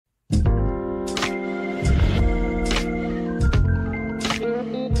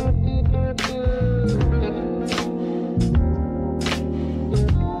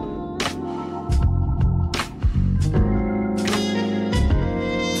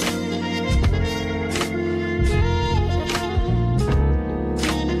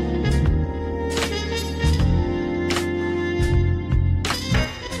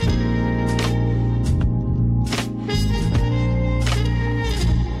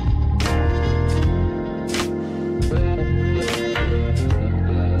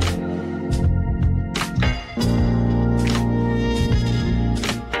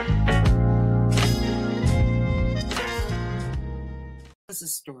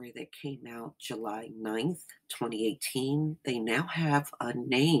story that came out July 9th, 2018. They now have a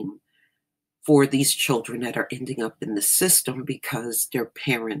name for these children that are ending up in the system because their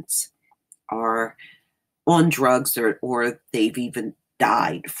parents are on drugs or they've even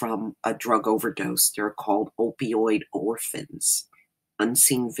died from a drug overdose. They're called opioid orphans,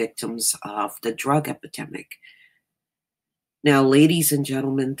 unseen victims of the drug epidemic. Now, ladies and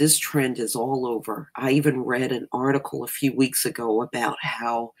gentlemen, this trend is all over. I even read an article a few weeks ago about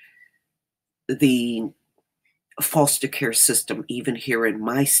how the foster care system, even here in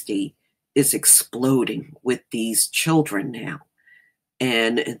my state, is exploding with these children now.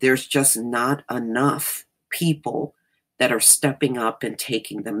 And there's just not enough people that are stepping up and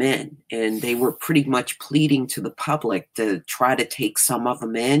taking them in. And they were pretty much pleading to the public to try to take some of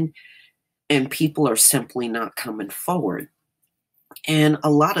them in, and people are simply not coming forward. And a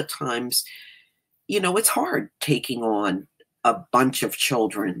lot of times, it's hard taking on a bunch of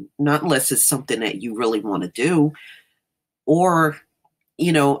children, not unless it's something that you really want to do. Or,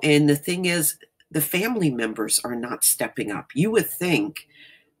 and the thing is, the family members are not stepping up. You would think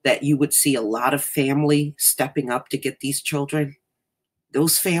that you would see a lot of family stepping up to get these children.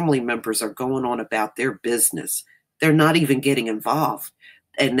 Those family members are going on about their business. They're not even getting involved.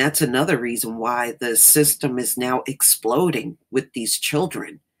 And that's another reason why the system is now exploding with these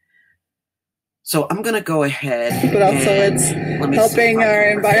children. So I'm going to go ahead. But also it's helping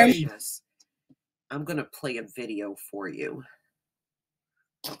our environment. I'm going to play a video for you.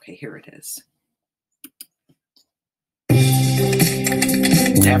 Okay, here it is.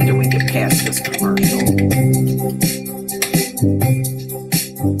 After we get past this commercial.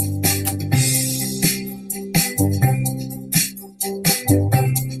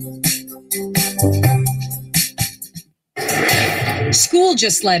 School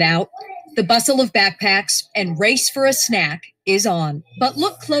just let out. The bustle of backpacks and race for a snack is on. But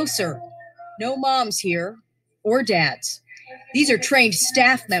look closer. No moms here or dads. These are trained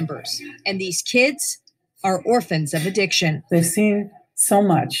staff members, and these kids are orphans of addiction. They've seen so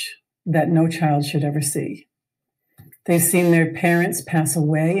much that no child should ever see. They've seen their parents pass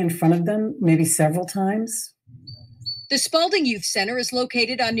away in front of them, maybe several times. The Spalding Youth Center is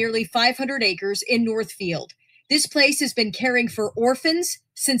located on nearly 500 acres in Northfield. This place has been caring for orphans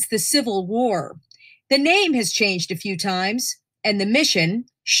since the Civil War. The name has changed a few times, and the mission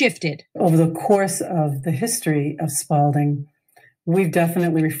shifted. Over the course of the history of Spalding, we've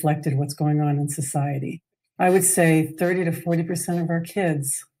definitely reflected what's going on in society. I would say 30 to 40% of our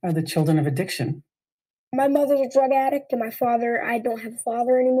kids are the children of addiction. My mother's a drug addict, and my father, I don't have a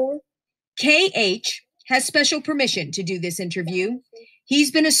father anymore. KH has special permission to do this interview.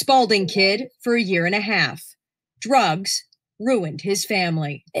 He's been a Spalding kid for a year and a half. Drugs ruined his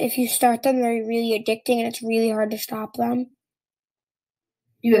family. If you start them, they're really addicting, and it's really hard to stop them.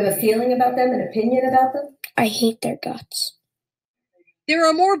 You have a feeling about them, an opinion about them? I hate their guts. There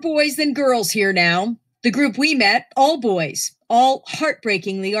are more boys than girls here now. The group we met, all boys, all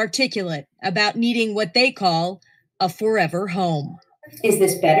heartbreakingly articulate about needing what they call a forever home. Is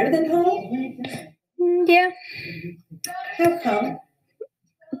this better than home? Yeah. How come?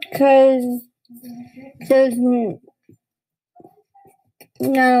 Because there's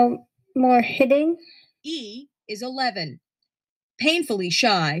no more hitting. E is 11, painfully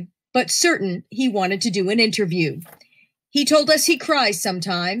shy, but certain he wanted to do an interview. He told us he cries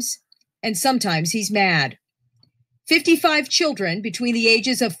sometimes, and sometimes he's mad. 55 children between the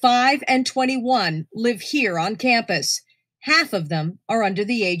ages of 5 and 21 live here on campus. Half of them are under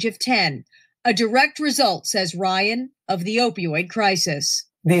the age of 10, a direct result, says Ryan, of the opioid crisis.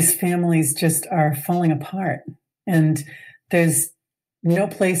 These families just are falling apart, and there's no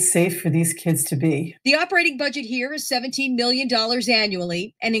place safe for these kids to be. The operating budget here is $17 million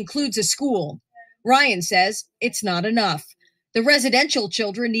annually and includes a school. Ryan says it's not enough. The residential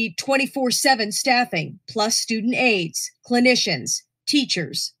children need 24/7 staffing, plus student aides, clinicians,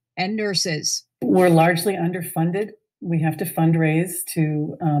 teachers, and nurses. We're largely underfunded. We have to fundraise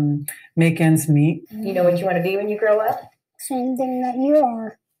to make ends meet. You know what you want to be when you grow up? Same thing that you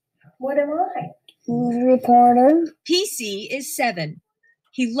are. What am I? News reporter. PC is 7.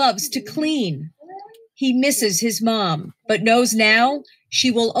 He loves to clean. He misses his mom, but knows now she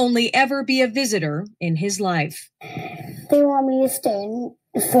will only ever be a visitor in his life. They want me to stay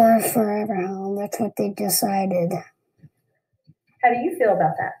for a forever home. That's what they decided. How do you feel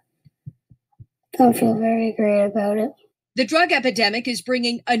about that? Don't feel very great about it. The drug epidemic is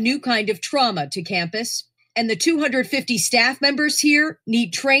bringing a new kind of trauma to campus, and the 250 staff members here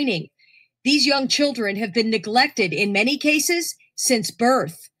need training. These young children have been neglected in many cases since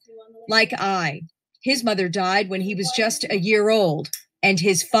birth. Like I. His mother died when he was just a year old. And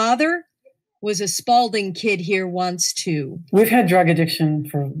his father was a Spalding kid here once, too. We've had drug addiction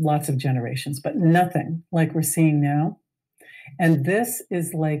for lots of generations, but nothing like we're seeing now. And this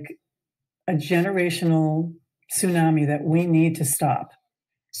is like a generational tsunami that we need to stop.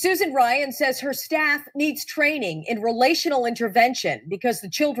 Susan Ryan says her staff needs training in relational intervention because the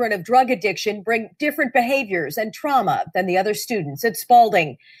children of drug addiction bring different behaviors and trauma than the other students at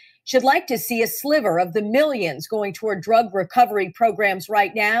Spalding. She'd like to see a sliver of the millions going toward drug recovery programs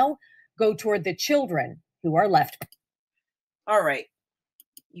right now go toward the children who are left. All right.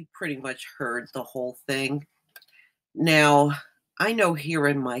 You pretty much heard the whole thing. Now, I know here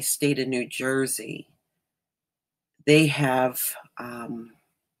in my state of New Jersey, they have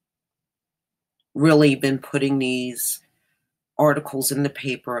really been putting these articles in the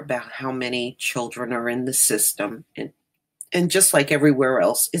paper about how many children are in the system. And just like everywhere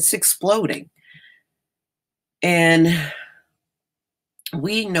else, it's exploding. And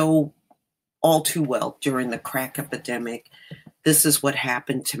we know all too well during the crack epidemic, this is what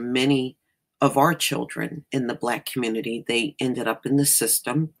happened to many of our children in the Black community. They ended up in the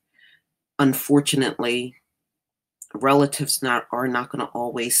system. Unfortunately, relatives are not going to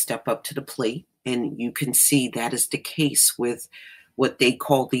always step up to the plate. And you can see that is the case with what they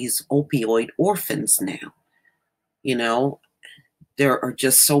call these opioid orphans now. You know, there are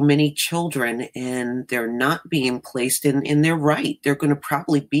just so many children and they're not being placed in their right. They're going to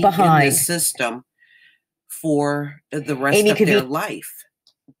probably be behind in the system for the rest of their life.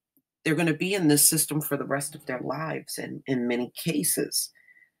 They're going to be in this system for the rest of their lives in many cases.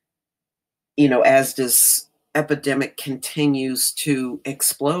 You know, as this epidemic continues to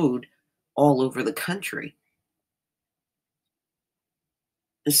explode all over the country.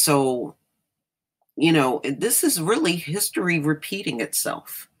 So, you know, this is really history repeating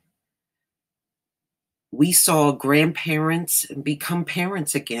itself. We saw grandparents become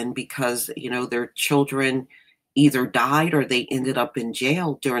parents again because, you know, their children either died or they ended up in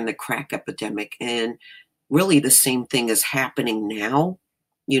jail during the crack epidemic. And really the same thing is happening now.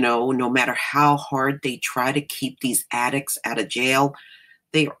 You know, no matter how hard they try to keep these addicts out of jail,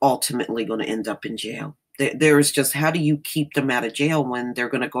 they are ultimately going to end up in jail. There's just, how do you keep them out of jail when they're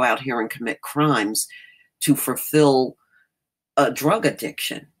going to go out here and commit crimes to fulfill a drug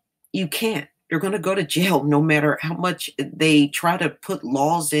addiction? You can't. They're going to go to jail no matter how much they try to put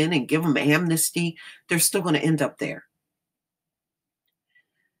laws in and give them amnesty. They're still going to end up there.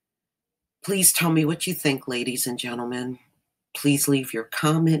 Please tell me what you think, ladies and gentlemen. Please leave your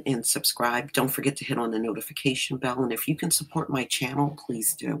comment and subscribe. Don't forget to hit on the notification bell. And if you can support my channel,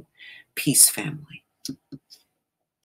 please do. Peace, family.